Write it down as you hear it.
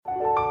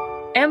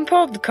En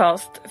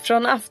podcast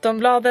från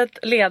Aftonbladet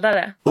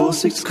Ledare.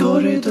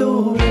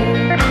 Åsiktskorridor.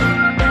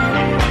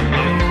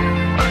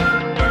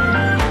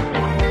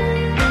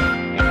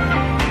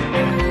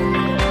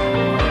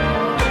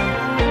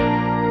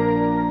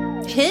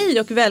 Hej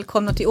och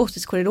välkomna till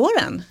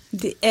Åsiktskorridoren.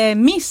 Det är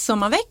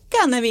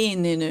midsommarveckan när vi är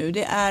inne i nu.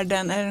 Det är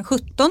den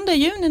 17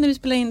 juni när vi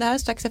spelar in det här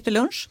strax efter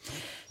lunch.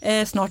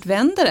 Snart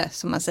vänder det,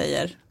 som man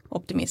säger,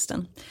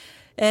 optimisten.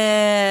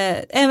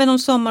 Även om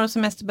sommar och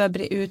semester börjar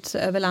bre ut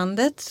över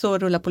landet så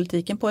rullar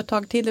politiken på ett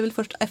tag till. Det är väl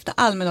först efter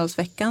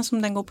Almedalsveckan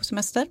som den går på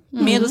semester.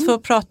 Med oss för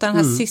att prata den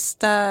här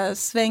sista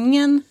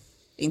svängen,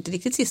 inte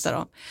riktigt sista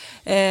då,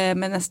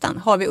 men nästan,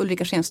 har vi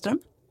Ulrica Schenström.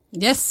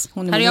 Yes,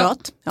 hon är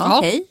moderat. Ja,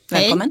 hej,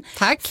 välkommen. Hej,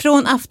 tack.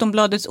 Från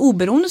Aftonbladets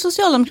oberoende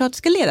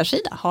socialdemokratiska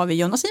ledarsida har vi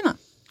Jonna Sima.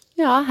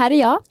 Ja, här är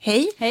jag.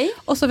 Hej. Hej.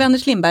 Och så har vi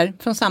Anders Lindberg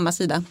från samma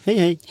sida. Hej,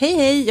 hej. Hej,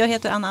 hej. Jag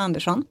heter Anna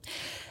Andersson.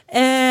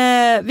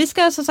 Vi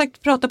ska som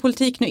sagt prata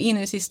politik nu in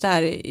i det sista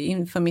här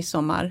inför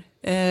midsommar.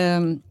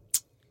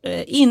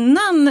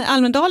 Innan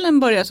Almedalen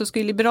börjar så ska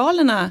ju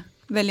Liberalerna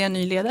välja en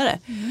ny ledare.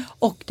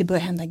 Och det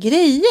börjar hända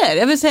grejer.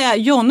 Jag vill säga,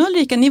 Jonna och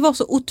Ulrika, ni var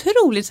så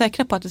otroligt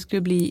säkra på att det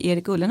skulle bli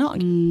Erik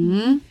Ullenhag.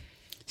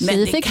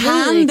 Men det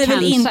kan det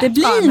väl inte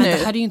bli nu? Men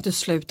det här är ju inte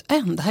slut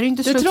än. Det här är ju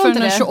inte slut förrän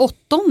den 28.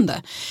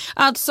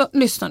 Alltså,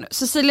 lyssna nu.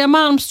 Cecilia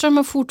Malmström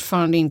har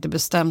fortfarande inte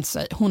bestämt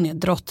sig. Hon är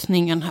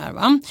drottningen här,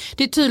 va?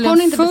 Det är tydligen har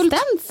hon inte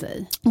bestämt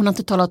sig? Hon har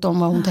inte talat om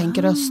vad hon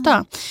tänker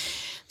rösta.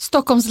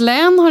 Stockholms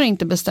län har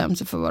inte bestämt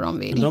sig för vad de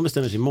vill. Men de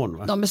bestämmer sig imorgon,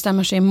 va? De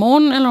bestämmer sig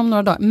imorgon eller om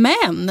några dagar.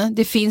 Men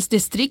det finns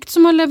distrikt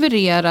som har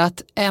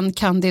levererat en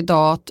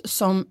kandidat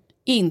som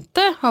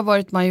inte har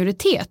varit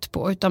majoritet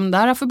på, utan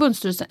där har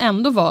förbundsstyrelsen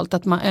ändå valt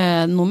att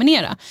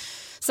nominera.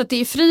 Så att det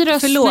är fri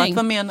röstning. Förlåt,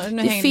 vad menar du?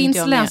 Det finns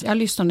jag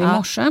lyssnade i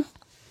morse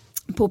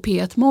på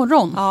P1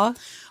 morgon. Ja.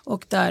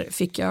 Och där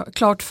fick jag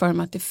klart för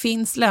mig att det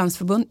finns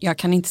länsförbund. Jag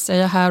kan inte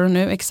säga här och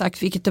nu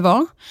exakt vilket det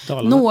var.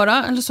 Dalarna.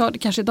 Några, eller så det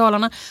kanske i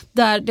Dalarna,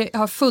 där det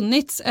har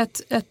funnits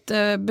ett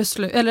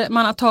beslut, eller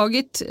man har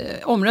tagit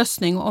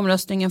omröstning och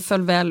omröstningen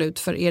föll väl ut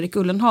för Erik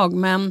Ullenhag,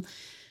 men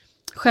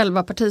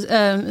själva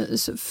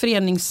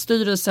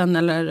föreningsstyrelsen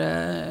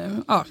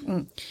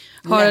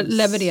har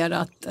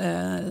levererat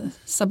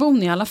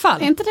Sabuni i alla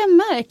fall. Är inte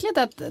det märkligt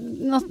att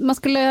man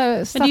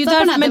skulle satsa på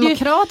den här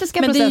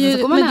demokratiska processen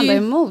så går man ändå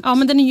emot? Ja,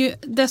 men den är ju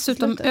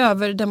dessutom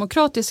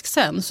överdemokratisk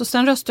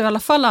sen röstar i alla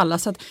fall alla,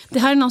 så att det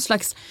här är någon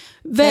slags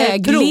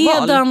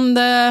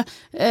vägledande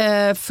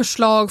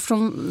förslag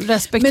från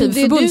respektive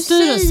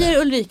förbundsstyrelse. Men det du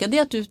säger, Ulrika, det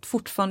är att du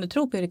fortfarande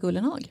tror på Erik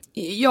Ullenhag.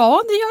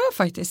 Ja, det gör jag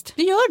faktiskt.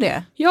 Det gör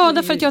det? Ja,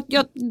 därför att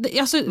jag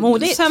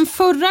sen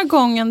förra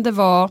gången det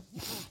var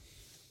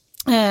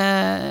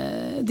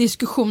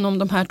diskussion om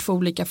de här två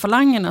olika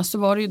falangerna, så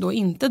var det ju då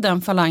inte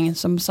den falangen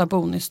som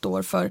Sabuni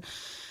står för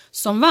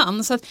som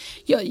vann. Så att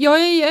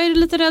jag är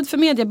lite rädd för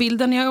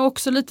mediebilden. Jag är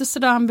också lite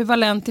sådär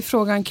ambivalent i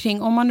frågan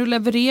kring om man nu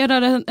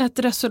levererar ett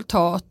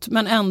resultat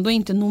men ändå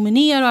inte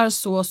nominerar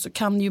så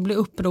kan det ju bli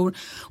uppror.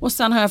 Och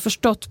sen har jag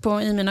förstått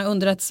i mina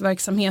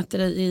underrättsverksamheter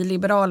i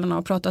Liberalerna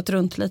och pratat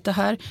runt lite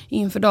här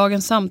inför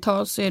dagens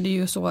samtal, så är det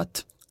ju så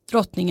att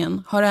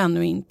drottningen har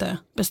ännu inte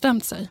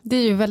bestämt sig. Det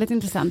är ju väldigt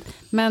intressant.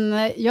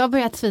 Men jag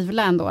börjar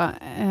tvivla ändå.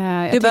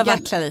 Du börjar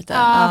vackla lite.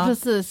 Ja,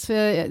 precis. För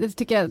jag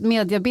tycker att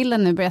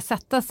mediebilden nu börjar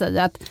sätta sig.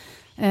 Att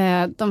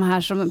de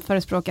här som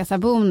förespråkar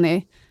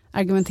Sabuni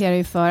argumenterar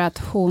ju för att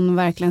hon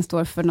verkligen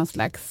står för någon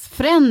slags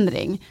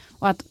förändring.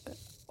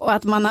 Och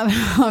att man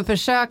har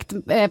försökt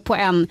på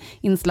en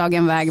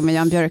inslagen väg med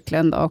Jan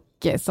Björklund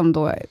och som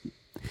då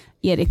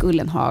Erik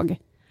Ullenhag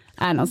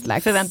är någon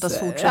slags, förväntas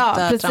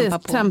fortsätta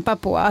trampa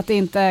på. Att det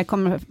inte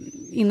kommer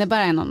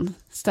innebära någon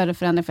större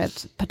förändring för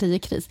ett parti i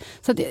kris.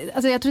 Så att,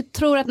 alltså jag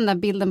tror att den där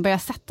bilden börjar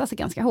sätta sig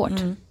ganska hårt.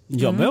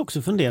 Jag börjar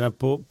också fundera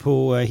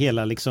på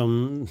hela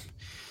liksom,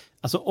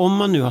 alltså om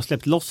man nu har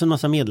släppt loss en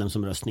massa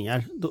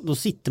medlemsomröstningar, då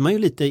sitter man ju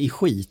lite i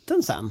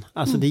skiten sen.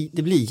 Alltså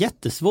det blir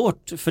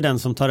jättesvårt för den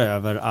som tar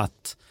över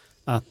att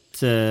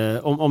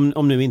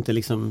om nu inte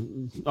liksom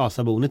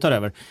Sabuni tar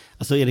över.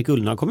 Alltså Erik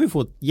Ullenhag kommer ju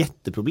få ett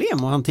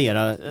jätteproblem att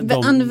hantera.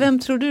 Vem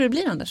tror du det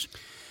blir, Anders?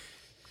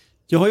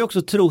 Jag har ju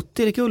också trott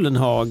Erik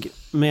Ullenhag,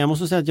 men jag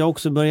måste säga att jag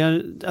också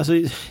börjar, alltså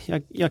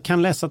jag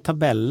kan läsa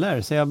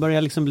tabeller, så jag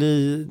börjar liksom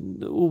bli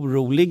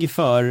orolig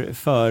för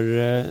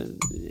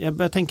jag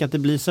börjar tänka att det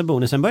blir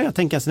Sabuni. Sen har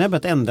jag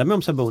börjat ändra mig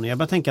om Sabuni. Jag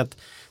börjar tänka att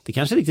det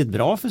kanske är riktigt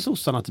bra för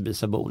sossarna att det blir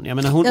Sabuni. Jag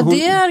menar,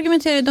 det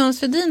argumenterade Dan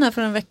Svedin här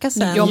för en vecka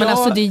sedan. Ja, men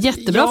alltså det är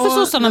jättebra för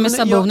sossarna med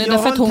Sabuni,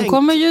 därför att hon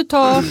kommer ju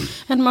ta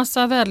en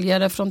massa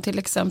väljare från till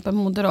exempel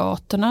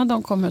Moderaterna.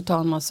 De kommer ta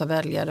en massa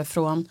väljare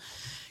från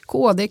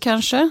KD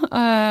kanske,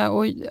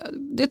 och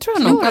det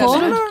tror jag nog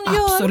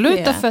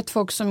absolut, därför att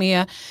folk som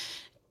är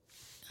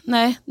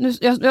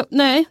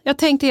Nej, jag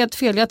tänkte helt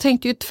fel. Jag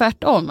tänkte ju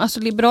tvärtom. Alltså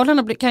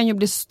Liberalerna kan ju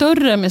bli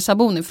större med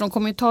Sabuni, för de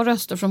kommer ju ta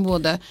röster från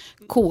både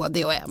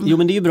KD och M. Jo,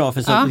 men det är ju bra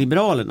för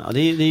Liberalerna. Det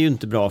är ju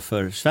inte bra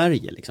för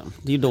Sverige liksom.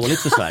 Det är ju dåligt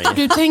för Sverige.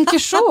 Du tänker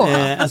så?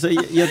 Alltså,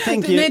 jag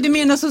tänker... Nej, du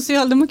menar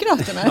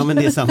Socialdemokraterna? Ja, men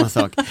det är samma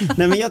sak.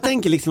 Nej, men jag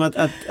tänker liksom att...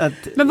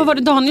 Men vad var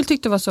det Daniel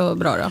tyckte var så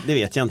bra då? Det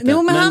vet jag inte.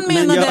 Jo, men han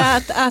menade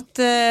att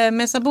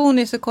med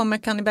Sabuni så kommer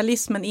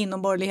kannibalismen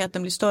inom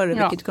borgerligheten bli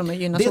större, vilket kommer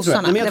gynna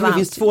sossarna. Men jag tror det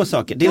finns två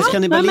saker. Dels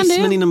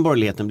kannibalismen inom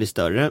borgerligheten blir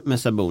större med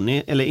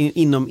Sabuni, eller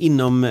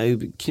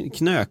inom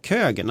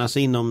knökhögern, alltså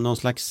inom någon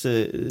slags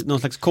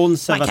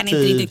konservativ... Man kan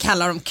inte riktigt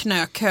kalla dem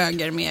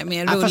knökhöger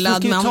med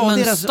rullad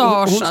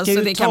mustasch, alltså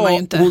det kan man ju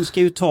inte. Hon ska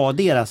ju ta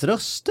deras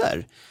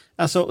röster.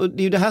 Alltså,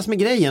 det är ju det här som är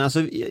grejen.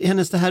 Alltså,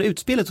 det här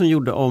utspelet hon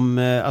gjorde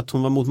om att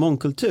hon var mot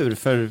mångkultur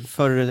för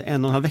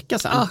 1,5 vecka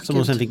sedan, som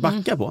hon sen fick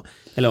backa på.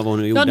 Eller vad hon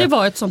nu gjorde. Ja, det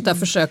var ett sånt där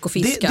försök att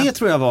fiska. Det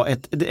tror jag var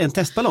en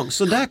testballong.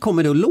 Så där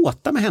kommer det att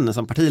låta med henne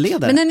som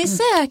partiledare. Men är ni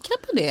säkra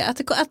på det?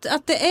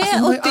 Att det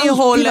är åt det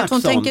hållet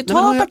hon tänker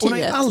ta partiet? Hon har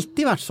ju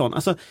alltid varit sån.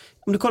 Alltså,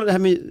 om du kollar det här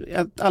med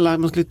att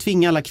man skulle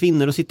tvinga alla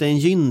kvinnor att sitta i en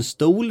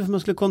gynstol, man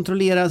skulle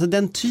kontrollera, alltså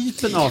den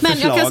typen av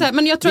förslag. Jag kan säga,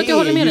 men jag tror att jag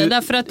håller med dig,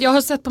 därför att jag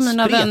har sett på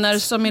mina vänner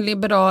som är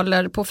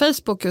liberaler på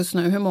Facebook just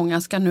nu hur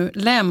många ska nu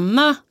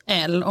lämna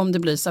L om det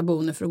blir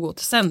Sabuni för att gå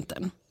till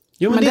Centern.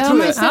 Jo, men det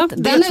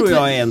tror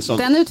jag är en sån.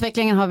 Den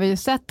utvecklingen har vi ju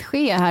sett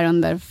ske här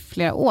under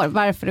flera år.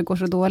 Varför det går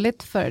så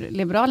dåligt för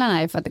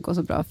Liberalerna är för att det går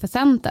så bra för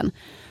Centern.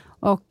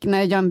 Och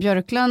när Jan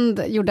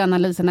Björklund gjorde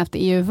analysen efter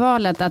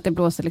EU-valet att det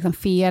blåser liksom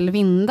fel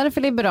vindar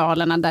för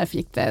Liberalerna,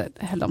 därför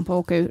höll de på att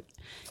åka ur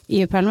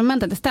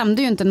EU-parlamentet. Det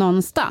stämde ju inte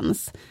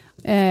någonstans.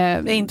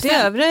 Inte i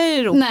övriga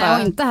Europa. Nej,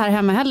 och inte här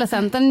hemma heller.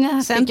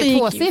 Centern fick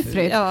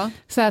tvåsiffrigt. Ja.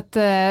 Så att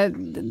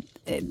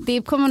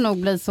det kommer nog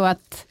bli så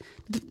att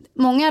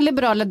många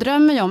liberaler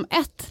drömmer ju om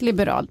ett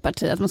liberalt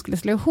parti, att man skulle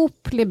slå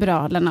ihop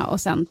Liberalerna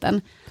och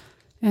Centern.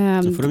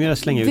 Så får de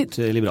slänga ut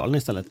Liberalerna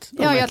istället.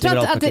 Ja, jag tror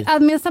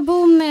att med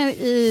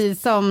Sabuni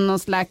som någon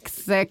slags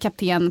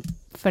kapten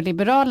för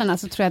Liberalerna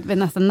så tror jag att vi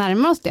nästan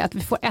närmar oss det. Att vi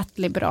får ett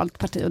liberalt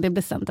parti och det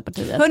blir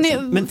Centerpartiet.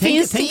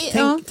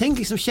 Men tänk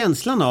liksom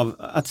känslan av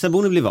att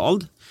Sabuni blir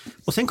vald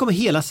och sen kommer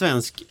hela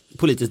svensk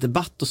politisk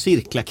debatt och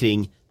cirkla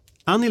kring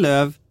Annie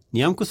Lööf,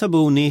 Nyamko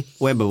Sabuni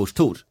och Ebba Busch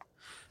Thor.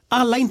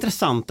 Alla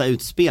intressanta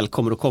utspel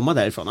kommer att komma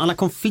därifrån. Alla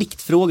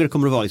konfliktfrågor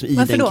kommer att vara liksom i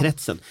den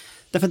kretsen.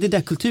 Därför att det är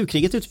där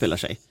kulturkriget utspelar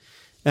sig.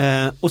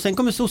 Och sen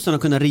kommer sossarna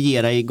kunna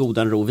regera i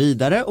godan ro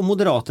vidare och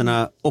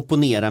moderaterna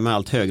opponera med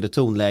allt högre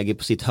tonläge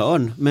på sitt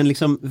hörn. Men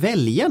liksom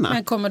väljarna...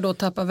 Men kommer då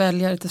tappa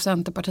väljare till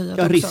Centerpartiet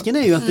också? Risken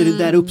är ju att det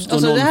där uppstår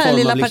någon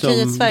form av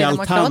liksom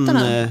galtan...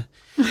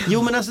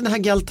 Jo, men alltså den här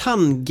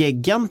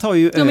galtangeggan tar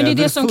ju över. Ja, men det är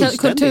det som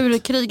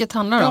kulturkriget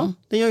handlar om.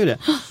 Ja, det gör ju det.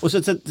 Och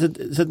så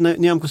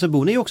Nyamko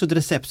Sabuni är ju också ett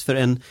recept för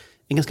en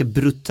ganska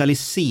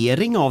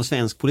brutalisering av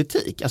svensk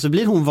politik. Alltså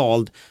blir hon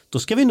vald, då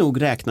ska vi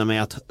nog räkna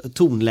med att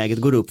tonläget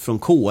går upp från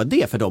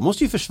KD, för de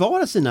måste ju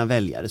försvara sina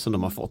väljare som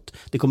de har fått.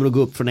 Det kommer att gå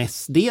upp från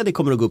SD, det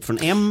kommer att gå upp från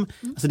M.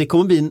 Alltså det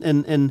kommer bli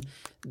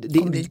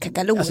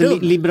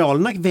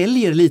Liberalerna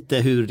väljer lite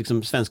hur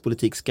liksom svensk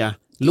politik ska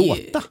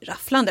låta.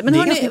 Rafflande.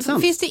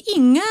 Men finns det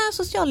inga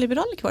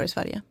socialliberaler kvar i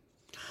Sverige?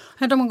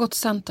 Nej, de har gått till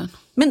Centern.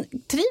 Men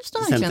trivs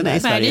de verkligen där?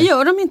 Nej, det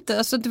gör de inte.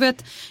 Alltså, du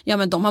vet,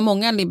 men de har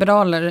många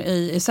liberaler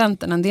i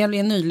Centern. En del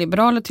är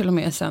nyliberaler till och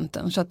med i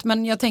Centern. Så att,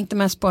 men jag tänkte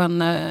mest på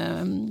en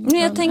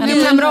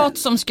kamrat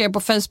som skrev på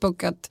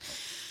Facebook att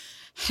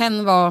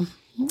hen var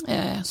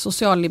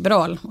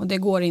socialliberal och det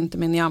går inte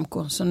med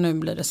Nyamko, så nu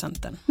blir det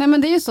Centern. Nej,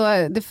 men det är ju så,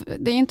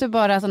 det är inte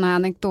bara sådana här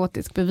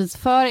anekdotisk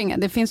bevisföring.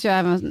 Det finns ju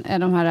även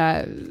de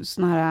här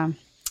såna här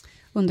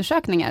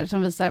undersökningar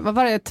som visar, vad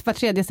var det, var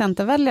tredje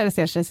centerväljare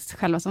ser sig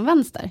själva som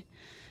vänster.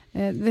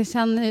 Det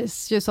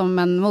känns ju som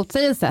en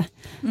motsägelse.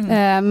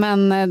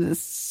 Men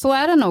så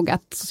är det nog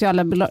att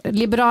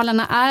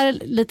Socialliberalerna är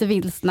lite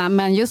vilsna,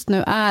 men just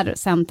nu är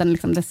Centern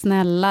liksom det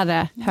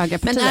snällare höga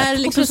partiet. Men är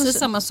liksom precis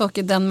samma sak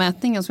i den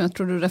mätningen som jag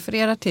tror du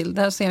refererar till.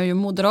 Där ser ju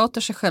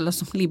moderater sig själva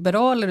som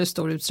liberaler i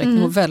stor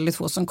utsträckning och väldigt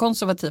få som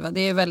konservativa.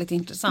 Det är väldigt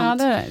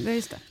intressant. Ja, det är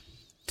just det.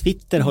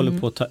 Twitter håller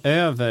på att ta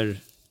över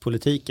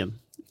politiken.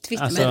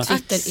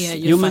 Twitter är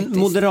ju men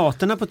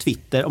Moderaterna på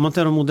Twitter, om man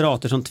tar de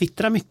moderater som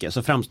twittrar mycket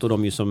så framstår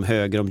de ju som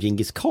höger om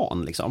Genghis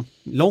Khan liksom.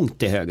 Långt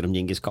till höger om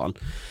Genghis Khan.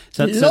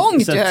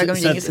 Långt till höger om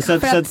Genghis Khan.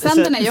 För att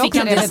Centern är ju också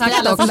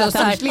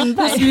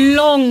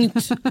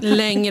långt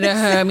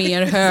längre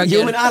mer höger.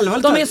 Jo, men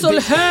allvarligt, de är så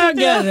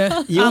höger.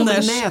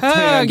 Anders,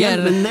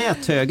 höger. Men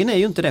näthögern är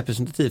ju inte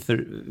representativ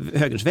för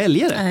högerns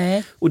väljare.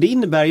 Nej. Och det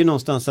innebär ju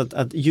någonstans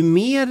att ju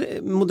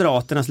mer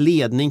Moderaternas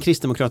ledning,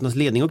 Kristdemokraternas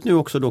ledning och nu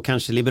också då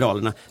kanske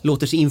Liberalerna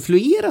låter sig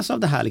influeras av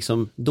det här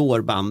liksom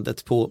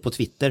dårbandet på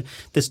Twitter,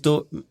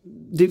 desto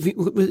det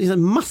är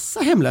en massa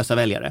hemlösa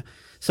väljare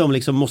som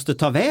liksom måste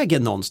ta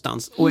vägen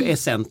någonstans. Och är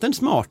Centern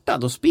smarta,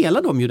 då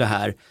spelar de ju det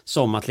här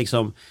som att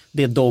liksom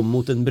det är de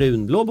mot en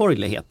brunblå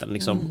borgerligheten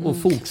liksom, och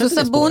fortsätter. Så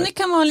Sabuni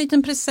kan vara en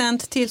liten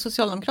present till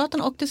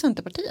Socialdemokraterna och till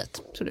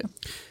Centerpartiet, tror du?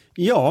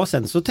 Ja,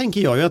 sen så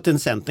tänker jag ju att en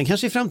Centern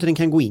kanske i framtiden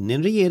kan gå in i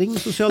en regering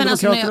med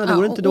Socialdemokraterna. Det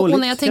vore inte dåligt. Och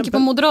när jag tänker på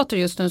moderater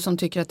just nu som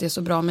tycker att det är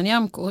så bra med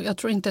Nyamko, jag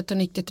tror inte att de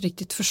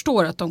riktigt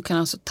förstår att de kan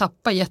alltså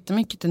tappa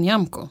jättemycket till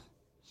Nyamko.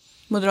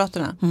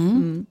 Moderaterna?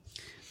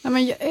 Ja,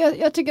 men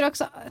jag tycker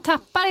också,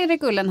 tappar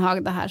Erik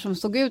Ullenhag det här som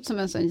såg ut som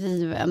en sån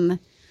given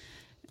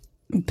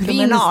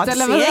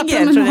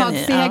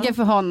promenadseger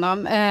för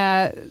honom.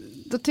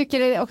 Då tycker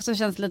jag det också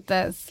känns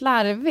lite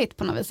slarvigt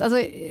på något vis. Alltså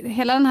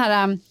hela den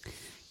här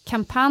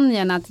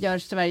kampanjen att göra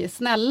Sverige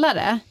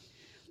snällare.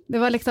 Det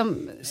var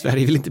liksom...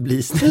 Sverige vill inte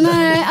bli snällare.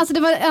 Nej, alltså det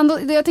var ändå,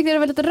 jag tyckte det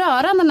var lite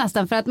rörande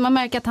nästan för att man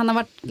märker att han har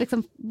varit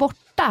liksom borta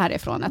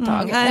härifrån ett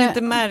tag. Jag har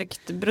inte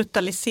märkt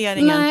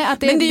brutaliseringen. Nej,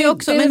 att men det är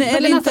också, men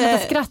är det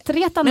inte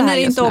skrattretande. Men är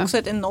det inte också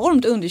ett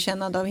enormt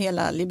underkännande av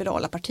hela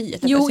liberala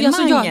partiet? Jo,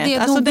 alltså, det är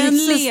alltså den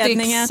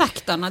ledningen.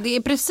 Exakt, Anna, det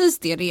är precis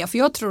det är. För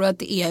jag tror att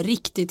det är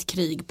riktigt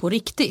krig på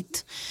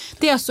riktigt.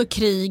 Det är alltså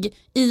krig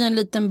i en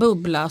liten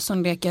bubbla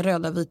som leker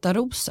röda vita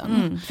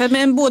rosen.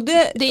 Men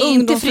både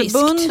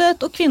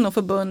ungdomsförbundet och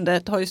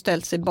kvinnoförbundet har ju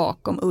ställt sig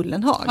bakom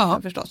Ullenhag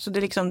förstås. Så det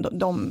är liksom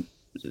de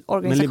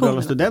organisationerna. Men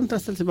liberala studenter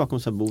har ställt sig bakom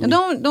Sabuni.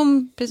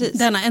 Precis.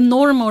 Denna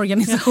enorma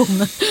organisation.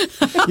 Det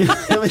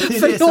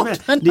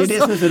är det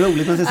som är så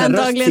roligt. Man säger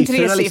antagligen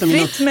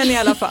tresiffrigt, men i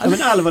alla fall.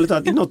 Men allvarligt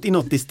talat, i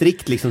något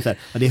distrikt liksom så här,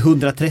 det är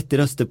 130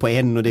 röster på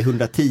en och det är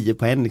 110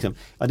 på en. Liksom.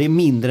 Ja, det är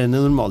mindre än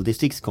en normal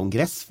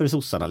distriktskongress för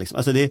sossarna. Liksom.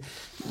 Alltså det,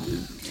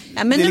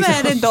 men nu liksom,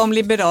 är det de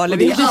liberaler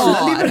vi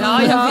har.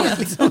 Ja,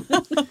 liksom.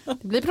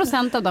 Det blir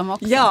procent av dem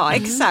också. Ja,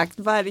 exakt.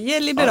 Varje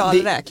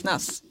liberal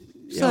räknas.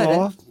 Så är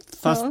det.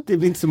 Fast det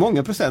blir inte så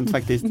många procent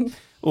faktiskt.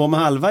 Och om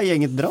halva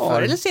gänget drar...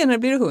 Förr eller senare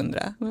blir det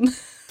 100.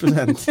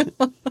 Procent.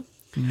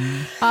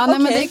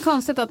 Men det är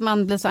konstigt att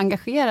man blir så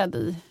engagerad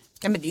i.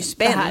 Ja, men det är ju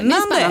spännande.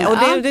 Och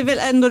det är väl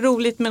ändå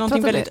roligt med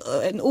någonting väldigt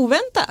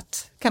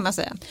oväntat, kan man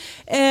säga.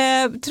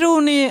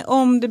 Tror ni,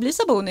 om det blir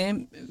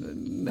Sabuni,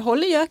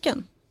 håller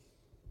göken?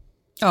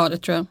 Ja, det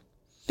tror jag.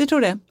 Du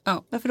tror det?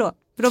 Ja. Varför då?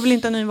 För då vill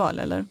inte en ny val,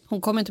 eller?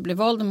 Hon kommer inte bli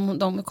vald,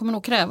 de kommer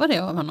nog kräva det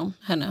av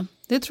henne.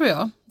 Det tror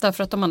jag.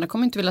 Därför att de andra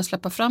kommer inte vilja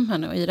släppa fram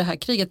henne i det här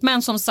kriget.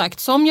 Men som sagt,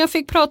 som jag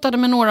fick pratade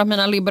med några av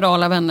mina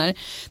liberala vänner,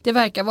 det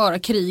verkar vara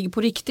krig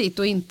på riktigt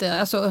och inte,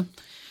 alltså,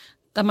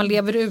 där man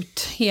lever ut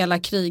hela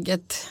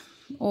kriget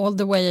all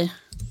the way.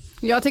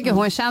 Jag tycker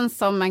hon känns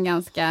som en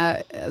ganska,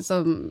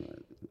 som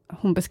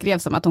hon beskrev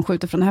som att hon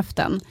skjuter från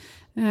höften.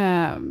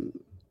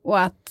 Och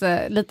att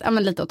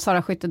lite åt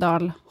Sara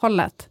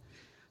Skyttedal-hållet.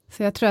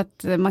 Så jag tror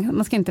att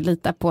man ska inte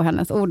lita på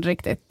hennes ord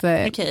riktigt.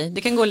 Okej,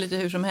 det kan gå lite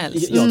hur som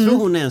helst. Jag tror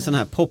hon är en sån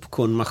här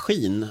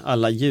popcornmaskin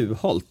alla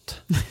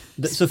Juholt.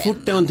 Så fort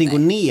det någonting går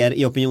ner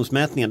i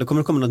opinionsmätningar, då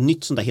kommer det komma något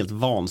nytt sånt där helt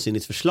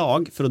vansinnigt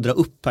förslag för att dra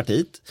upp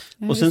partiet.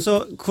 Och sen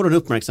så får hon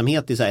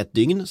uppmärksamhet i så här ett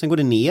dygn, sen går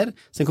det ner,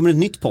 sen kommer det ett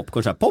nytt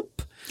popcorn så här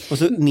pop. Och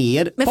så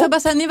ner, men för bara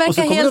säga, ni verkar och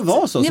så kommer det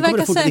vara så. Ni så kommer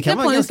verkar det kan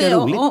vara ganska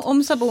roligt.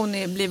 Om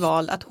Sabuni blir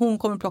vald att hon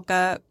kommer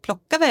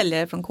plocka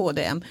väljare från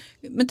KDM.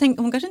 Men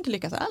hon kanske inte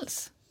lyckas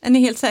alls. Är ni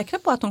helt säkra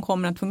på att hon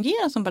kommer att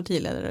fungera som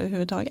partiledare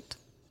överhuvudtaget?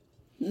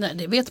 Nej,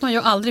 det vet man ju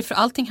aldrig, för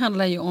allting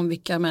handlar ju om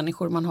vilka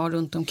människor man har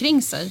runt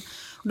omkring sig.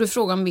 Och då är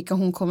frågan vilka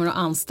hon kommer att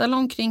anställa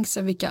omkring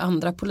sig, vilka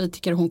andra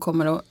politiker hon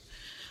kommer att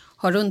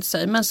ha runt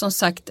sig. Men som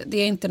sagt, det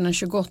är inte den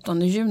 28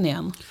 juni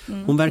än.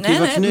 Hon verkar ju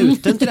vara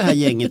knuten till det här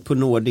gänget på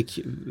Nordic,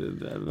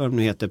 vad det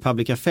nu heter,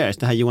 Public Affairs,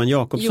 det här Johan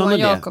Jakobsson.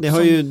 Det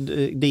har ju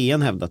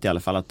DN hävdat i alla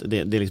fall, att det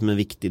är liksom en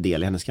viktig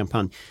del i hennes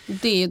kampanj.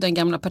 Det är ju den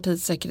gamla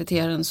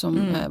partisekreteraren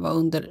som var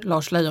under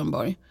Lars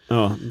Leijonborg.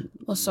 Ja.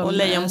 Och som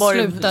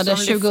slutade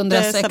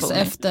 2006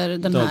 efter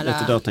den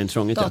här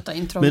dataintrånget.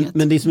 Dataintrånget.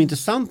 Men det som är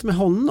intressant med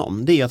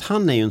honom, det är att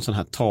han är ju en sån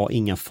här ta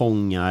inga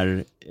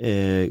fångar,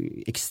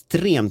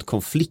 extremt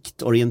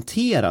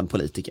konfliktorienterad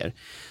politiker.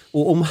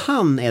 Och om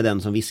han är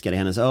den som viskar i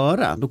hennes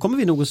öra, då kommer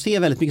vi nog att se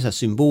väldigt mycket så här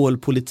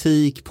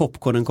symbolpolitik,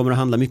 popcornen kommer att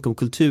handla mycket om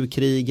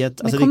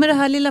kulturkriget. Men kommer det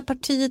här lilla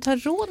partiet ha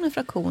råd med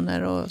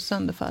fraktioner och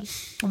sönderfall?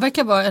 Det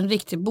verkar vara en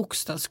riktig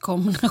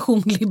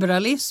bokstavskombination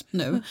liberalism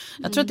nu.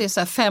 Jag tror att det är så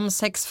här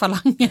 5-6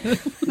 falanger.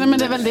 Nej, men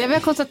det är väl det vi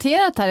har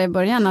konstaterat här i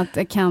början, att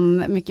det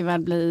kan mycket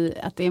väl bli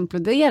att det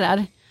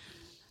imploderar.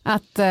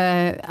 Att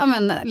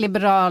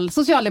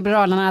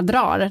socialliberalerna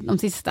drar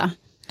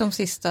de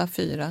sista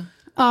 4.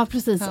 Ja,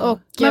 precis. Ja.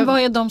 Men vad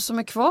är de som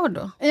är kvar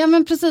då? Ja,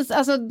 men precis.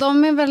 Alltså,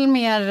 de är väl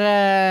mer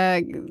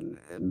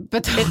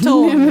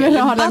batong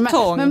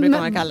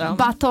brukar man kalla dem.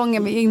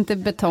 Batong, inte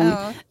betong.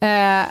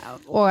 Ja.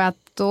 Och att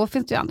då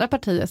finns det ju andra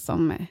partier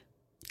som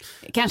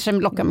kanske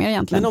lockar mer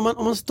egentligen. Men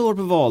om man står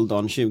på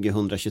valdagen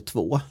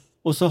 2022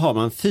 och så har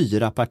man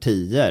 4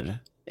 partier,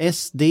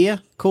 SD,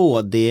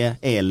 KD,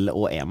 L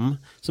och M,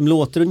 som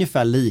låter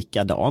ungefär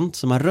likadant,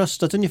 som har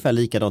röstat ungefär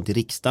likadant i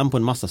riksdagen på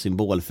en massa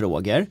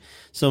symbolfrågor,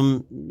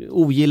 som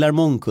ogillar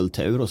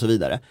mångkultur och så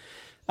vidare.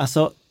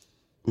 Alltså,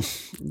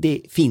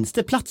 finns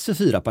det plats för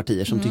 4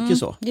 partier som tycker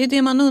så? Det är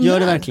det man undrar. Gör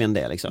det verkligen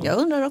det liksom? Jag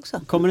undrar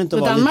också. Kommer det inte I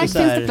vara Danmark lite så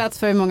här... finns det plats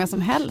för hur många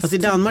som helst. Fast i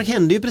Danmark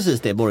hände ju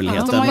precis det,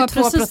 borgerligheten. De har ju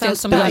precis det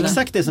som hände.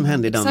 Exakt det som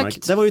hände i Danmark.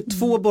 Exakt. Det var ju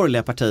 2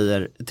 borgerliga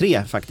partier,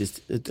 3 faktiskt,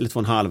 eller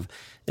 2,5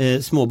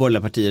 små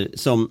borgerliga partier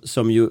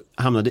som ju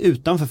hamnade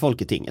utanför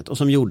Folketinget och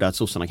som gjorde att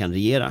sossarna kan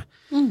regera.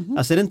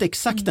 Alltså är det inte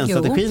exakt den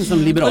strategin som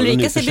Liberalerna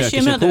nu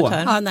försöker sig på?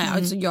 Ja, nej,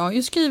 alltså jag har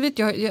ju skrivit,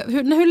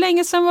 hur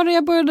länge sedan var det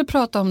jag började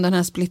prata om den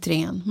här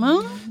splittringen?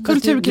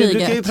 Kulturkriget. Du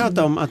brukar ju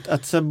prata om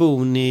att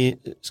Sabuni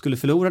skulle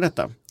förlora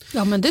detta.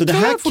 Ja, men det så det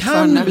tror här jag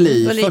fortfarande kan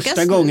bli Ulrika,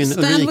 första gången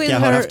Ulrika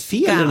har haft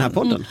fel i den här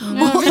podden.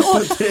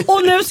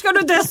 Och nu ska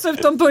du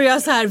dessutom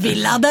börja så här, vi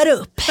laddar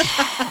upp.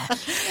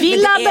 Vi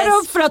laddar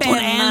upp för att hon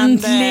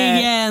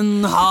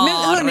äntligen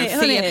har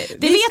fel.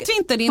 Det vet vi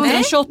inte, det är inte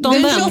den 28.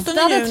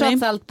 Det hade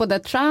trots allt både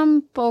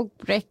Trump och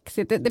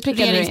Brexit. Det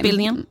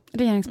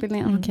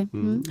Regeringsbildningen, okej.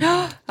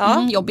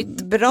 Jobbigt.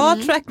 Bra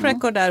track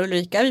record där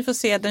Ulrika. Vi får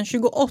se den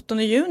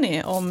 28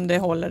 juni om det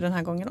håller den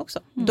här gången också.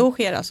 Då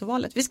sker alltså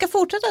valet. Vi ska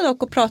fortsätta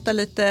dock och prata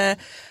lite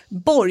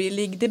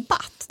borgerlig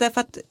debatt.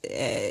 Därför att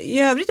i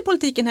övrigt i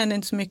politiken händer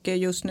inte så mycket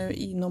just nu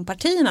inom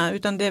partierna,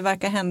 utan det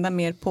verkar hända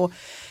mer på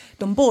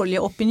de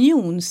borgerliga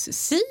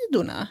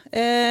opinionssidorna.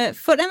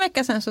 För en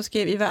vecka sedan så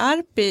skrev Ivar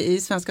Arpi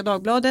på Svenska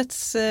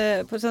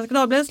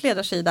Dagbladets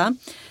ledarsida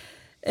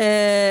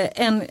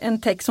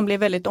en text som blev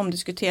väldigt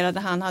omdiskuterad.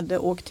 Han hade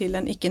åkt till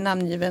en icke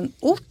namngiven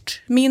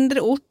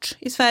mindre ort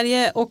i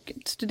Sverige och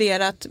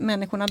studerat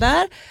människorna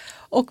där.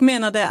 Och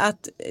menade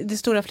att det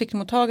stora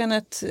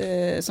flyktingmottagandet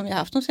som vi har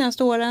haft de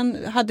senaste åren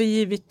hade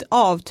givit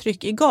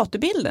avtryck i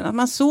gatubilden. Att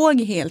man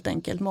såg helt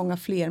enkelt många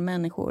fler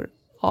människor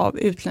av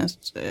utländsk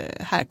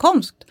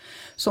härkomst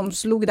som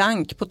slog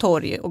dank på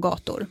torg och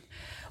gator.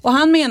 Och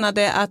han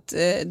menade att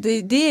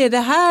det är det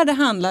här det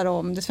handlar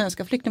om, det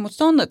svenska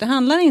flyktingmotståndet. Det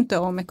handlar inte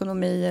om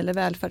ekonomi eller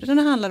välfärd, utan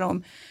det handlar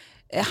om,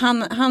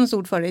 hans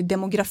ord för det är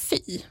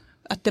demografi.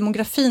 Att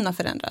demografin har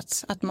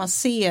förändrats, att man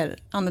ser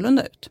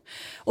annorlunda ut.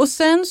 Och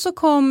sen så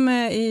kom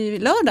i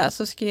lördag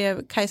så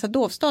skrev Kajsa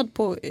Dovstad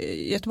på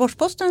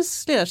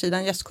Göteborgs-Postens ledarsida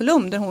en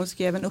gästkolumn där hon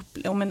skrev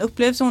om en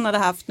upplevelse hon hade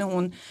haft när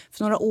hon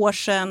för några år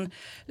sedan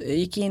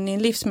gick in i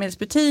en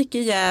livsmedelsbutik i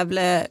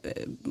Gävle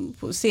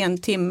på sen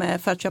timme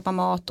för att köpa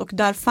mat, och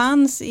där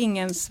fanns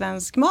ingen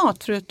svensk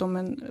mat förutom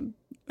en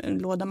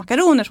låda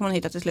makaroner som hon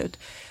hittade till slut.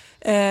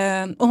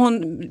 Och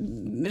hon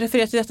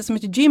refererade till detta som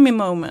ett Jimmy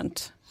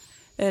moment.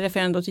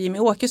 Refererande till Jimmy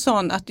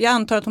Åkesson, att jag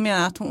antar att hon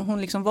menar att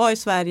hon liksom var i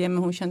Sverige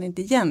men hon kände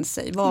inte igen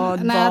sig. Vad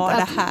var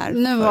det här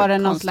nu för var det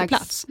någon slags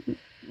plats?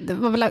 Det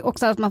var väl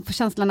också att man får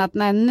känslan att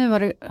nej, nu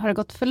har det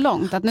gått för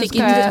långt. Att nu fick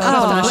ska inte jag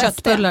öppna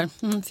köttbullar.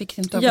 Fick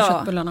inte öppna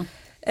köttbullarna.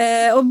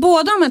 Och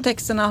båda de här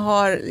texterna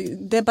har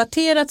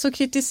debatterats och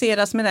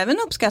kritiserats, men även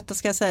uppskattats,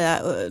 ska jag säga,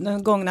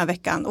 den gångna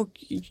veckan. Och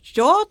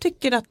jag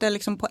tycker att det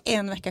liksom på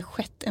en vecka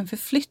skett en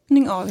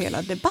förflyttning av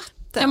hela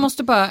debatten. Jag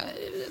måste bara,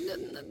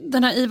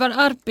 den här Ivar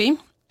Arpi,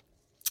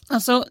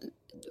 alltså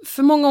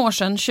för många år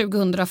sedan,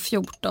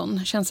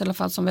 2014, känns i alla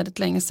fall som väldigt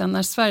länge sedan,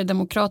 när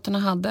Sverigedemokraterna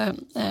hade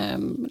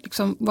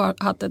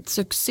hade ett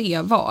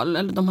succéval,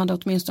 eller de hade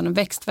åtminstone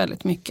växt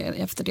väldigt mycket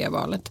efter det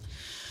valet.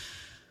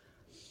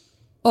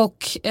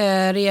 Och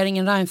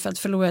regeringen Reinfeldt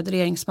förlorade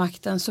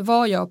regeringsmakten, så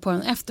var jag på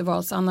en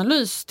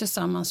eftervalsanalys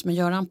tillsammans med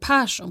Göran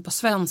Persson på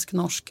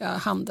svensk-norska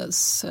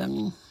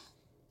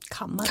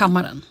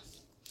handelskammaren.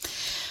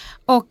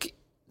 Och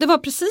det var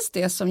precis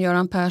det som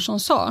Göran Persson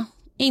sa.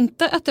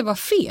 Inte att det var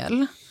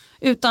fel,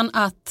 utan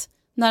att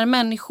när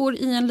människor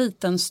i en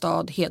liten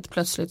stad helt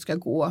plötsligt ska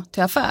gå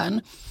till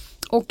affären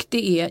och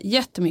det är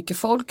jättemycket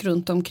folk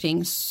runt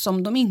omkring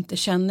som de inte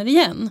känner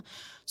igen,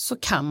 så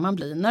kan man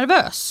bli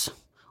nervös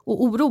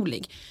och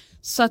orolig.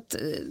 Så att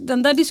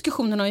den där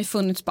diskussionen har ju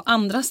funnits på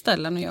andra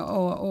ställen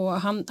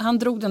och han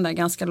drog den där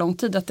ganska lång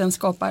tid, att den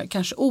skapar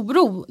kanske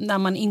oro när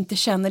man inte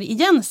känner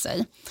igen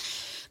sig.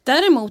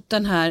 Däremot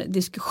den här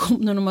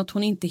diskussionen om att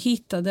hon inte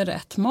hittade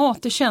rätt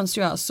mat, det känns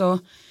ju alltså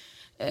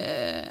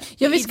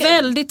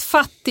väldigt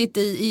fattigt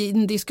i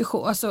en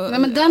diskussion. Alltså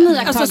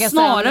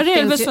snarare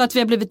är det väl så att vi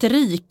har blivit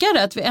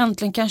rikare, att vi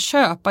äntligen kan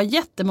köpa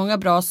jättemånga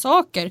bra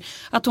saker.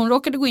 Att hon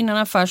råkade gå in i en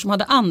affär som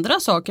hade andra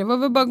saker,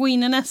 vad vill bara gå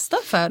in i nästa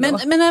affär då?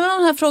 Men även om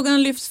den här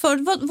frågan lyfts för,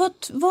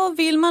 vad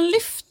vill man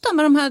lyfta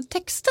med de här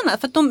texterna?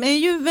 För att de är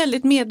ju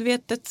väldigt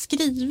medvetet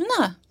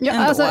skrivna. Ja,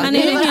 alltså, men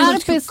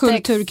är det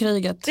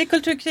kulturkriget? Det är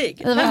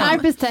kulturkrig. Ivar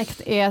Arpis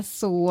text är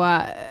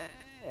så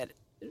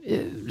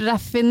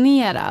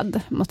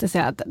raffinerad, måste jag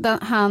säga.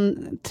 Han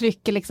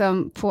trycker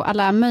liksom på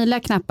alla möjliga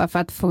knappar för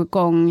att få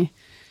igång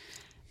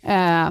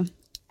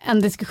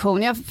en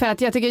diskussion. För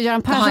att jag tycker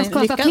Göran Perssons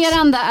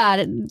konstaterande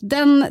är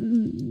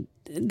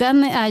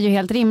den är ju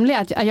helt rimlig,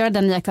 att göra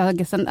den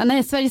iakttagelsen.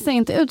 Nej, Sverige ser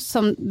inte ut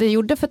som det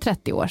gjorde för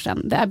 30 år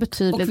sedan. Det är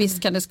betydligt. Och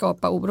visst kan det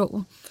skapa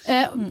oro.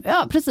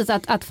 Ja, precis.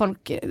 Att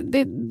folk,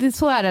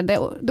 så är det.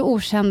 Det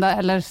okända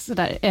eller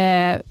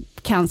sådär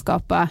kan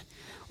skapa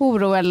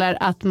oro,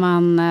 eller att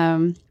man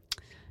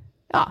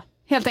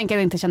helt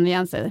enkelt inte känner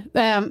igen sig.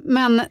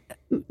 Men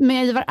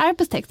med Ivar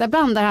Arpis text, där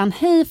blandar han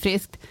hej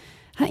friskt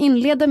Han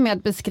inleder med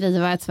att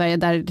beskriva ett Sverige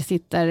där det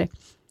sitter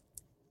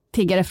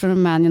tiggare från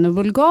Rumänien och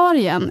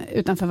Bulgarien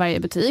utanför varje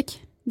butik.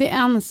 Det är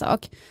en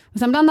sak. Och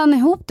sen blandar han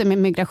ihop det med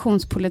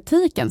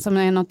migrationspolitiken som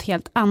är något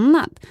helt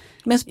annat.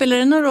 Men spelar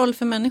det någon roll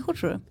för människor,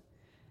 tror du?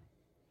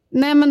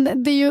 Nej,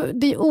 men det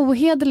är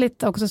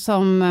ohederligt också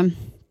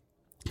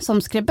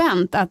som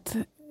skribent att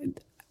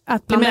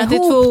blanda ihop det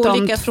är två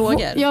olika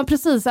frågor. Ja,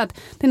 precis. Att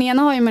den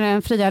ena har ju med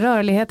den fria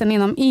rörligheten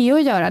inom EU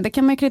att göra. Det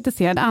kan man ju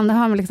kritisera. Det andra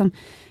har med liksom,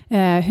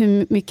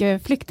 hur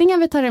mycket flyktingar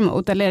vi tar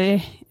emot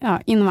eller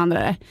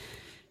invandrare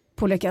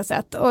på olika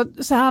sätt. Och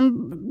så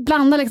han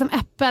blandar liksom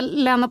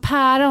äpplen och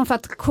päron för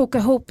att koka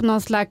ihop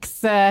någon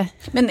slags...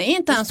 Men är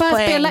inte hans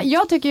poäng?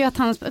 Jag tycker ju att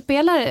han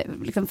spelar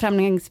liksom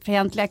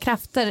främlingsfientliga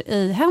krafter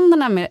i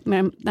händerna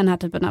med den här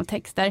typen av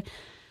texter.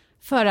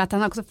 För att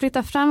han också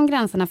flyttar fram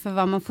gränserna för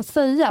vad man får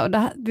säga. Och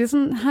det är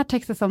sådana här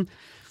texter som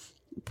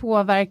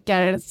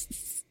påverkar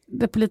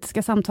det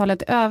politiska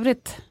samtalet i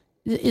övrigt.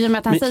 I och med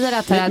att han säger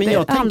att det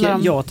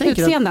handlar om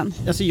utseenden.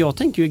 Jag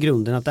tänker ju i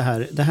grunden att det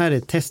här är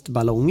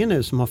testballonger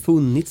nu som har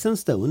funnits en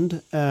stund.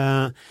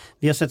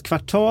 Vi har sett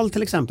Kvartal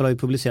till exempel har ju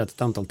publicerat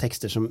ett antal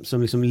texter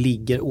som liksom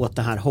ligger åt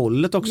det här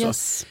hållet också.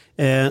 Yes.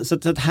 Så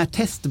att här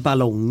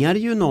testballongar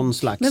ju någon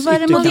slags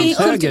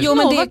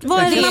ytterkantshöger. Vad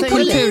är det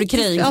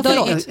kulturkrig? Jag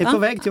är på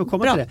väg till att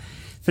komma till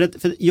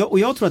det.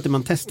 Jag tror att det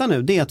man testar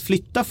nu det är att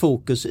flytta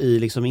fokus i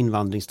liksom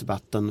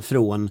invandringsdebatten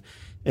från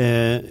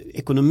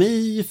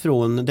ekonomi,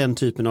 från den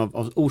typen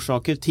av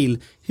orsaker till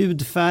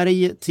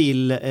hudfärg,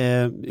 till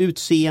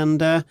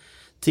utseende,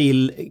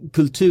 till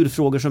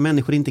kulturfrågor som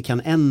människor inte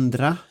kan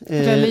ändra.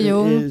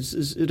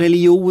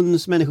 Religion,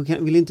 människor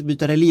vill inte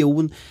byta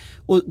religion.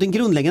 Och den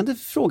grundläggande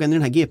frågan i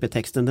den här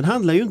GP-texten, den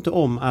handlar ju inte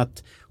om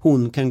att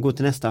hon kan gå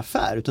till nästa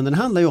affär, utan den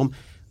handlar ju om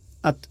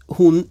att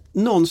hon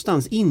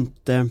någonstans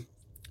inte...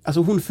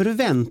 Alltså hon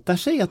förväntar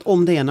sig att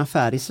om det är en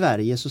affär i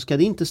Sverige så ska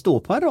det inte stå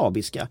på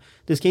arabiska.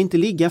 Det ska inte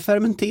ligga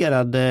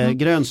fermenterade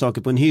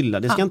grönsaker på en hylla.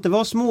 Det ska inte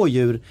vara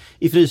smådjur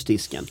i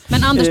frysdisken.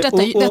 Men Anders,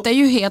 detta är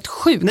ju helt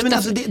sjukt. Nej, men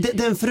alltså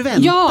den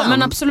förväntan. Ja,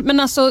 men absolut. Men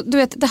alltså, du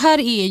vet, det här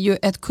är ju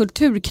ett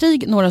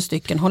kulturkrig några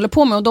stycken håller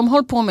på med. Och de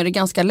håller på med det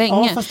ganska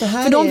länge. Ja,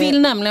 för de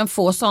vill nämligen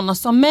få sådana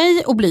som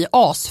mig att bli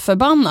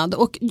asförbannad.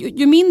 Och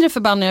ju mindre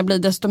förbannad jag blir,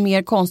 desto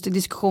mer konstig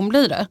diskussion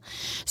blir det.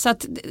 Så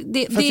att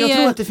det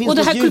och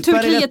det här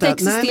kulturkriget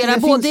existerar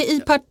både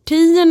i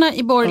partierna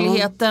i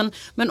borgerligheten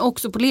men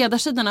också på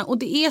ledarsidorna, och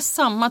det är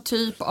samma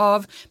typ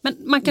av, men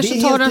man kanske det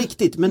är helt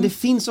riktigt, men det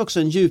finns också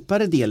en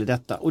djupare del i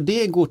detta, och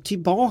det går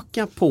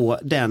tillbaka på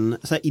den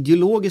så här,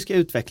 ideologiska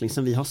utveckling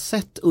som vi har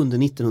sett under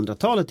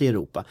 1900-talet i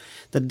Europa,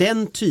 där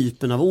den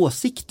typen av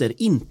åsikter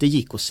inte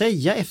gick att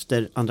säga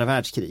efter andra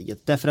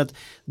världskriget, därför att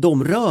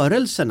de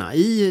rörelserna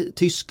i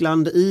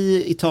Tyskland,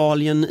 i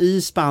Italien,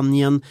 i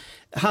Spanien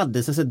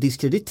hade så att säga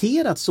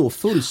diskrediterat så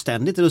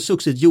fullständigt, eller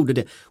successivt gjorde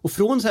det. Och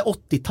från så här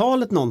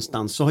 80-talet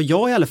någonstans så har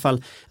jag i alla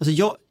fall,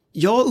 alltså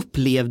jag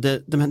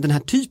upplevde den här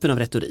typen av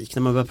retorik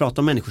när man börjar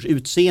prata om människors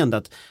utseende,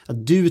 att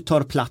du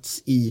tar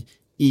plats i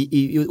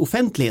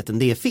offentligheten,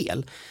 det är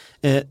fel.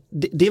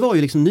 Det var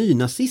ju liksom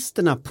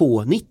nynazisterna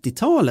på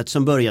 90-talet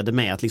som började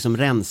med att liksom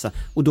rensa,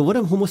 och då var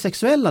de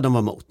homosexuella de var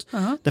emot.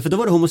 Därför då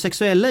var det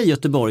homosexuella i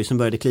Göteborg som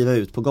började kliva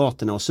ut på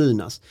gatorna och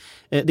synas.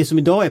 Det som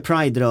idag är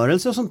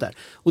Pride-rörelse och sånt där.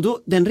 Och då,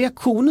 den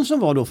reaktionen som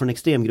var då från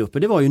extremgrupper,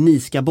 det var ju ni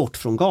ska bort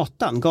från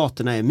gatan.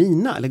 Gatorna är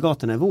mina eller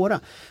gatorna är våra.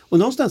 Och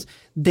någonstans,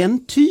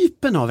 den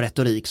typen av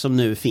retorik som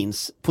nu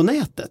finns på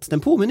nätet, den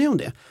påminner ju om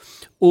det.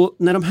 Och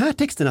när de här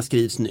texterna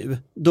skrivs nu,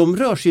 de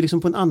rör sig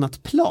liksom på en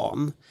annat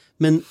plan.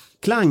 Men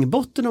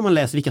klangbotten, om man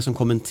läser vilka som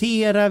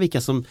kommenterar,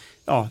 vilka som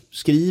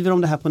skriver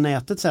om det här på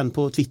nätet sen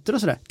på Twitter och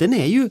sådär, den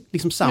är ju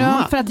liksom samma.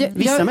 Ja, för att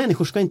vissa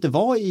människor ska inte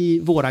vara i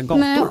våra gator.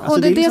 Nej, och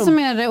alltså, det är liksom... det som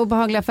är det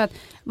obehagliga, för att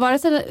vare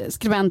sig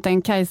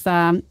skribenten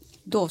Kajsa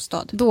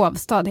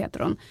Dovstad heter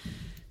hon,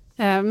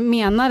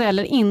 menar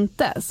eller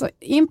inte, så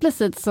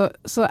implicit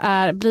så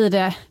är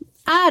det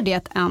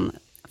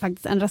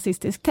faktiskt en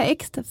rasistisk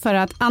text, för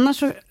att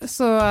annars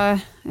så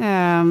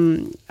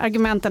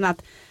argumenten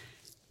att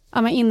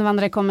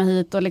invandrare kommer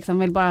hit och liksom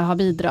vill bara ha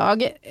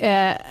bidrag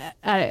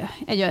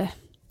är ju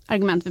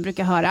argument vi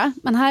brukar höra.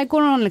 Men här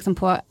går hon liksom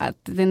på att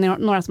det är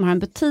några som har en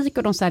butik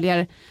och de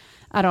säljer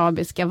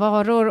arabiska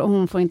varor och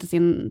hon får inte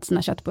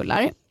sina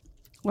köttbullar.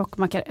 Och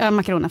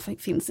makaroner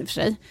finns i och för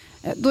sig.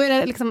 Då är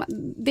det liksom,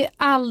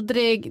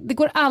 det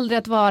går aldrig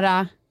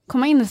att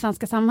komma in i det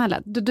svenska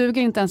samhället. Du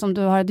duger inte ens om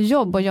du har ett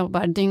jobb och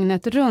jobbar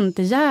dygnet runt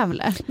i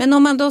Gävle. Men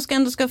om man då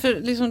ska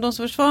liksom de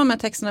som försvarar de här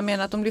texterna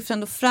menar att de lyfter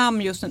ändå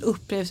fram just en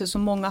upplevelse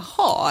som många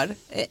har.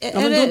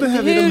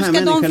 Hur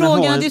ska de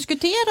frågorna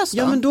diskuteras då?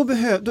 Ja, men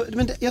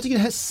men jag tycker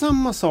det här är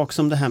samma sak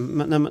som det här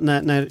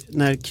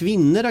när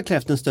kvinnor har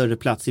krävt en större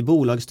plats i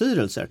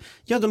bolagsstyrelser.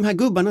 Ja, de här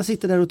gubbarna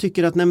sitter där och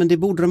tycker att nej, men det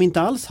borde de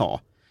inte alls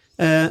ha.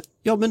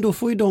 Ja, men då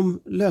får ju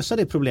de lösa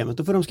det problemet.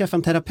 Då får de skaffa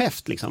en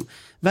terapeut. Liksom.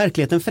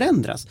 Verkligheten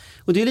förändras.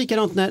 Och det är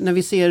likadant när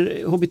vi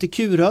ser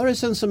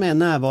hbtq-rörelsen som är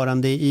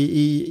närvarande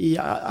i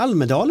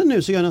Almedalen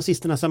nu, så gör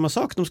nazisterna samma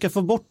sak. De ska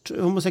få bort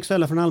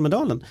homosexuella från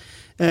Almedalen.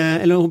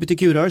 Eller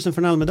hbtq-rörelsen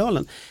från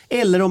Almedalen.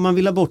 Eller om man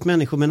vill ha bort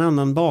människor med en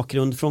annan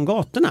bakgrund från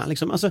gatorna.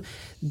 Liksom. Alltså,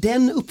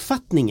 den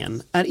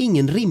uppfattningen är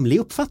ingen rimlig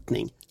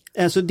uppfattning.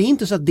 Alltså, det är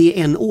inte så att det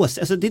är en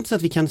alltså, det är inte så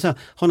att vi kan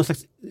ha något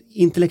slags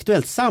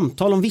intellektuellt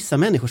samtal om vissa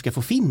människor ska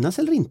få finnas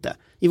eller inte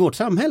i vårt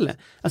samhälle.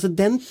 Alltså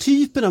den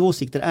typen av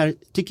åsikter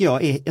tycker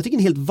jag är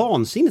helt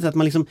vansinnigt att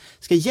man liksom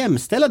ska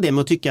jämställa det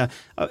med att tycka,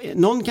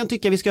 någon kan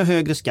tycka vi ska ha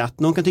högre skatt,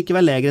 någon kan tycka vi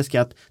har lägre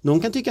skatt, någon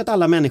kan tycka att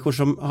alla människor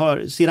som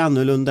ser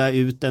annorlunda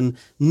ut, en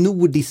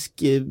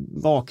nordisk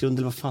bakgrund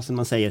eller vad fasen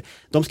man säger,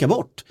 de ska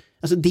bort.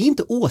 Alltså det är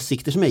inte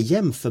åsikter som är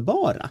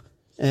jämförbara.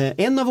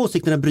 En av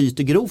åsikterna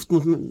bryter grovt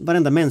mot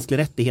varenda mänsklig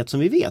rättighet som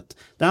vi vet.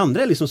 Det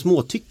andra är liksom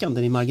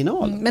småtyckanden i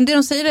marginalen. Men det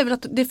de säger är väl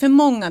att det är för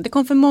många, det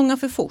kom för många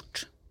för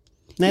fort.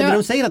 Nej, men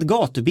de säger att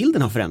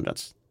gatubilden har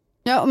förändrats.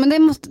 Ja, men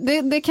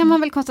det kan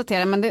man väl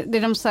konstatera, men det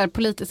är de så här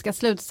politiska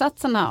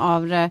slutsatserna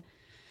av det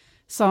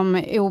som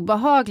är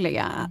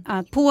obehagliga.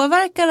 Att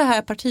påverkar det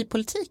här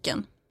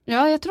partipolitiken?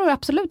 Ja, jag tror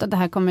absolut att det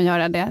här kommer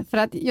göra det. För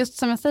att just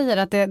som jag säger,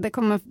 att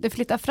det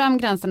flyttar fram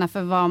gränserna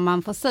för vad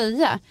man får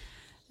säga.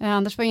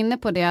 Anders var inne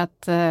på det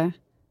att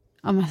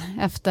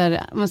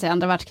efter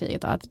andra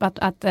världskriget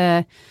att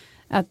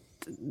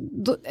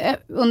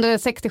under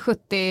 60,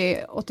 70,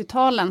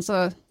 80-talen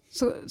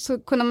så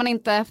kunde man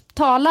inte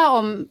tala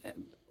om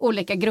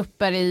olika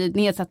grupper i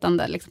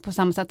nedsättande liksom, på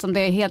samma sätt som det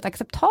är helt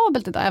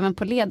acceptabelt idag, även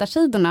på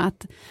ledarsidorna,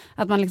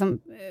 att man liksom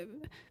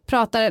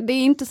pratar, det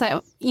är inte så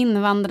här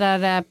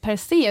invandrare per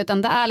se,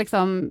 utan det är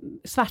liksom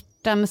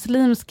svarta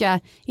muslimska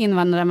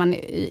invandrare man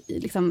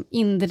liksom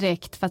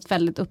indirekt fast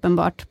väldigt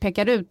uppenbart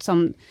pekar ut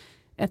som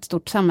ett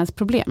stort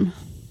samhällsproblem.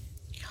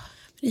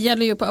 Det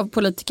gäller ju av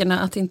politikerna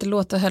att inte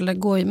låta heller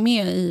gå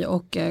med i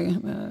och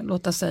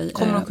låta sig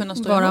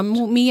vara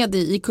med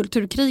i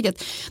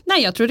kulturkriget.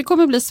 Nej, jag tror det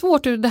kommer bli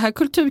svårt. Det här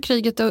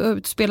kulturkriget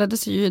utspelade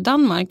sig ju i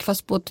Danmark,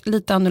 fast på ett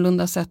lite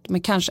annorlunda sätt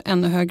med kanske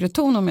ännu högre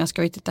ton om jag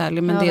ska vara riktigt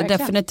ärlig. Men det är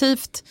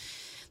definitivt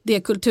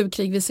det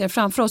kulturkrig vi ser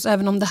framför oss,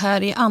 även om det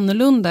här är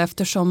annorlunda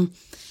eftersom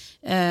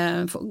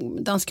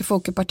Danska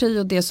Folkeparti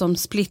och det som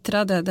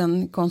splittrade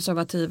den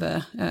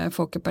konservativa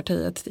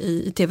Folkepartiet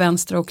till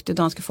vänster och det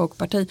Danska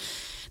Folkeparti,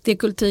 det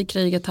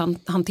kulturkriget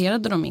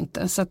hanterade de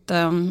inte. Så att,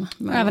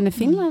 även i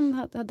Finland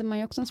hade man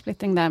ju också en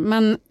splittring där.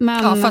 Men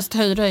ja, fast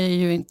Höjre är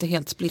ju inte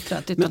helt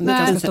splittrat. Utan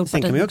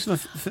sen kan man ju också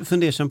vara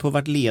fundersam på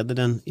vart leder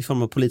den i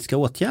form av politiska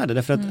åtgärder.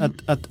 Därför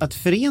att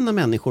förena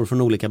människor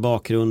från olika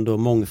bakgrund och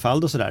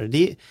mångfald och sådär,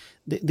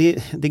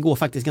 det går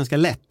faktiskt ganska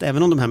lätt,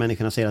 även om de här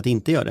människorna säger att det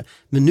inte gör det.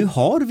 Men nu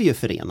har vi ju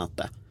förenat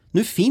det.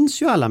 Nu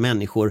finns ju alla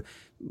människor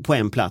på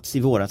en plats i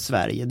vårat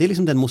Sverige. Det är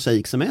liksom den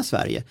mosaik som är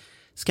Sverige.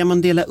 Ska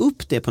man dela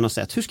upp det på något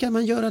sätt? Hur ska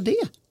man göra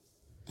det?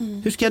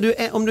 Hur ska du,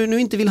 om du nu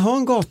inte vill ha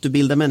en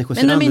gatubild där människor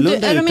ser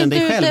annorlunda ut än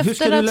dig själv, hur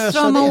ska du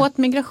lösa det? Men de är inte ute efter att strama åt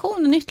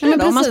migrationen ytterligare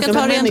då? Om man ska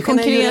ta rent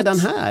konkret. Är ju redan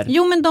här.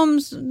 Jo, men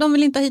de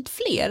vill inte ha hit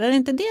fler. Är det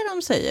inte det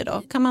de säger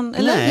då? Kan man,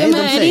 eller? Nej, de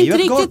säger ju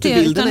att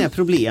gatubilden är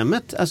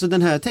problemet. Alltså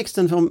den här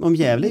texten om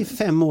Gävle är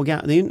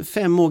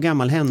 5 år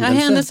gammal händelse. Ja,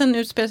 händelsen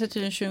utspelar sig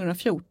till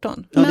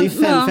 2014. Ja, det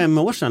är 5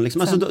 år sedan.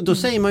 Liksom. Alltså, då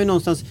säger man ju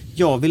någonstans,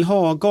 jag vill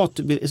ha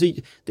gatubild. Alltså,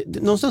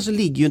 någonstans så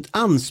ligger ju ett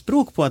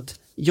anspråk på att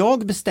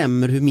jag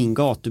bestämmer hur min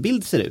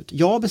gatubild ser ut.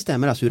 Jag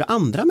bestämmer alltså hur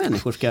andra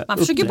människor ska uppträda. Man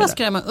försöker bara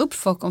skrämma upp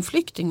folk om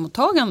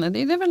flyktingmottagande.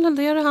 Det är väl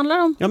det handlar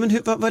om. Ja, men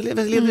vad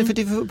leder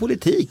det för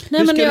politik?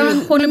 Nej, men jag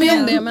håller med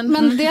om det.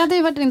 Men det hade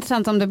ju varit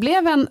intressant om det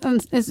blev en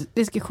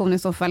diskussion i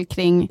så fall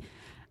kring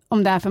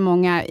om det är för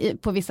många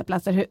på vissa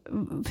platser.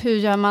 Hur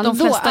gör man då? De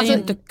flesta är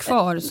inte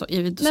kvar i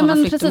sådana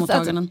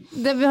flyktingmottaganden.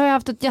 Vi har ju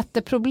haft ett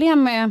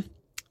jätteproblem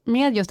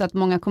med just att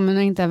många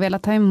kommuner inte har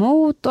velat ta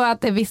emot och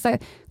att vissa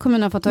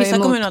kommuner har fått ta emot.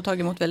 Vissa kommuner har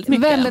tagit emot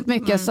väldigt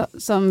mycket.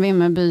 Som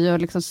Vimmerby och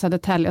liksom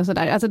Södertälje och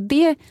sådär. Alltså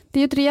det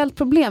är ett rejält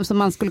problem som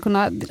man skulle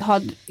kunna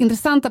ha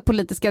intressanta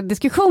politiska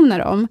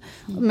diskussioner om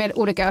med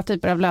olika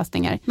typer av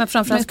lösningar. Men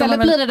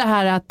istället blir det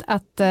här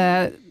att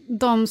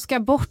de ska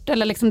bort,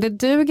 eller liksom det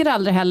duger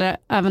aldrig heller,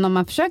 även om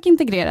man försöker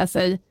integrera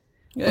sig.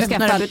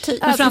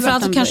 Men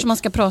framförallt kanske man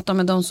ska prata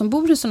med de som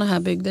bor i sådana här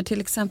bygder.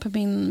 Till exempel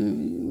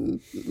min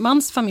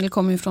mans familj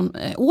kommer ju från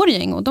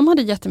Årgäng och de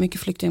hade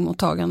jättemycket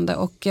flyktingmottagande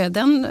och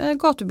den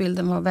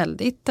gatubilden var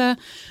väldigt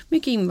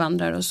mycket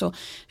invandrare och så.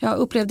 Jag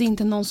upplevde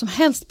inte någon som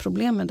helst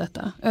problem med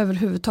detta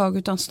överhuvudtaget,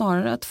 utan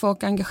snarare att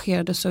folk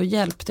engagerade sig och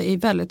hjälpte i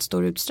väldigt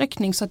stor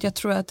utsträckning. Så att jag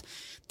tror att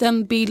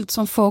den bild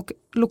som folk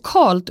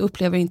lokalt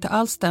upplever inte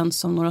alls den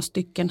som några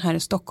stycken här i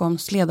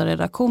Stockholms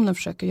ledarredaktioner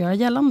försöker göra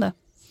gällande.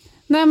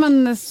 Nej,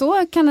 men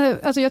så kan det,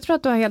 alltså jag tror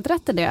att du har helt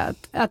rätt i det,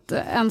 att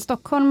en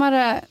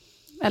stockholmare,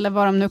 eller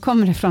var de nu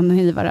kommer ifrån,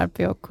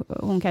 Ivararpi och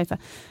hon Kajsa,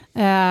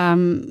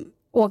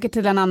 åker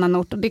till en annan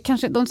ort och det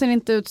kanske, de ser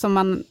inte ut som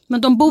man...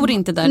 Men de bor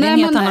inte där, det är en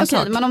helt annan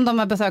sak. Men om de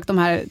har besökt de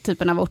här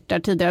typen av orter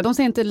tidigare, de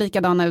ser inte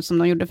likadana ut som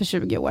de gjorde för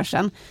 20 år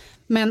sedan.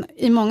 Men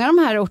i många av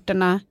de här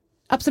orterna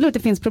absolut, det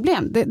finns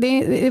problem.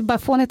 Det är bara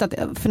fånigt att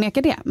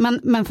förneka det.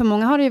 Men för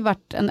många har det ju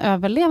varit en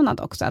överlevnad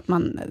också. Att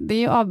det är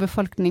ju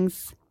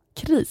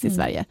avbefolkningskris i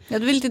Sverige. Ja,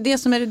 det är lite det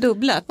som är det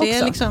dubbla. Det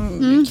är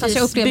liksom fast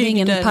jag upplevde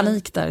ingen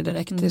panik där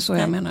direkt, det är så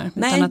jag menar.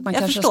 Nej, utan att man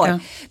jag kanske förstår.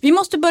 Vi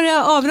måste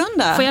börja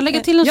avrunda. Får jag lägga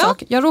till en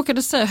sak? Jag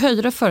råkade säga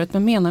höjre förut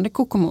men menade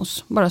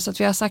kokomos. Bara så att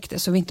vi har sagt det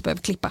så vi inte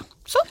behöver klippa.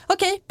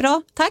 Okej,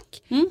 bra,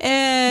 tack.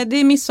 Det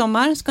är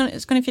midsommar.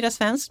 Ska ni fira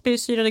svenskt? Blir det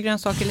syrade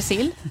grönsaker eller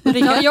sill?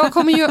 Jag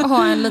kommer ju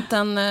ha en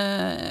liten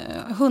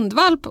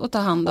hundvalp att ta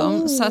hand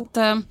om. Så att,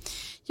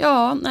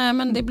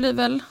 men det blir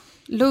väl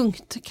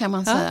lugnt kan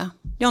man säga.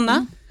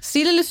 Jonna,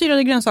 sill eller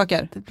syrade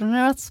grönsaker? Det blir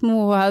några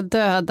små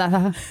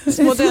döda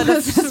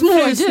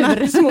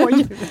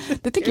smådjur.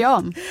 Det tycker jag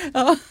om.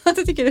 Ja,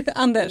 det tycker du.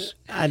 Anders?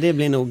 Det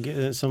blir nog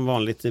som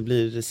vanligt. Det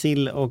blir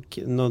sill och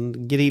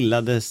någon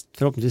grillade,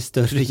 förhoppningsvis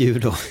större djur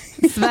då.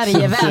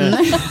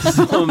 Sverigevän.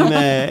 som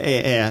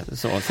är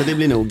så. Så det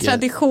blir nog...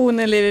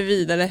 Traditionen lever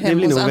vidare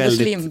hemma hos Anders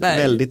Lindberg.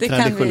 Väldigt det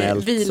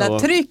traditionellt. Kan vi vila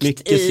tryggt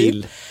mycket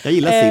sill. Jag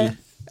gillar sill.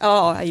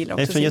 Ja, jag gillar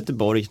också Jag är från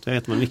Göteborg, där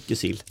äter man mycket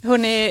sill.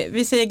 Hörrni,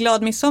 vi säger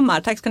glad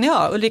midsommar. Tack ska ni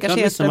ha. Ulrica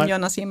Schenström,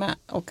 Jonna Sima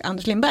och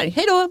Anders Lindberg.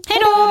 Hej då! Hej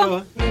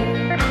då!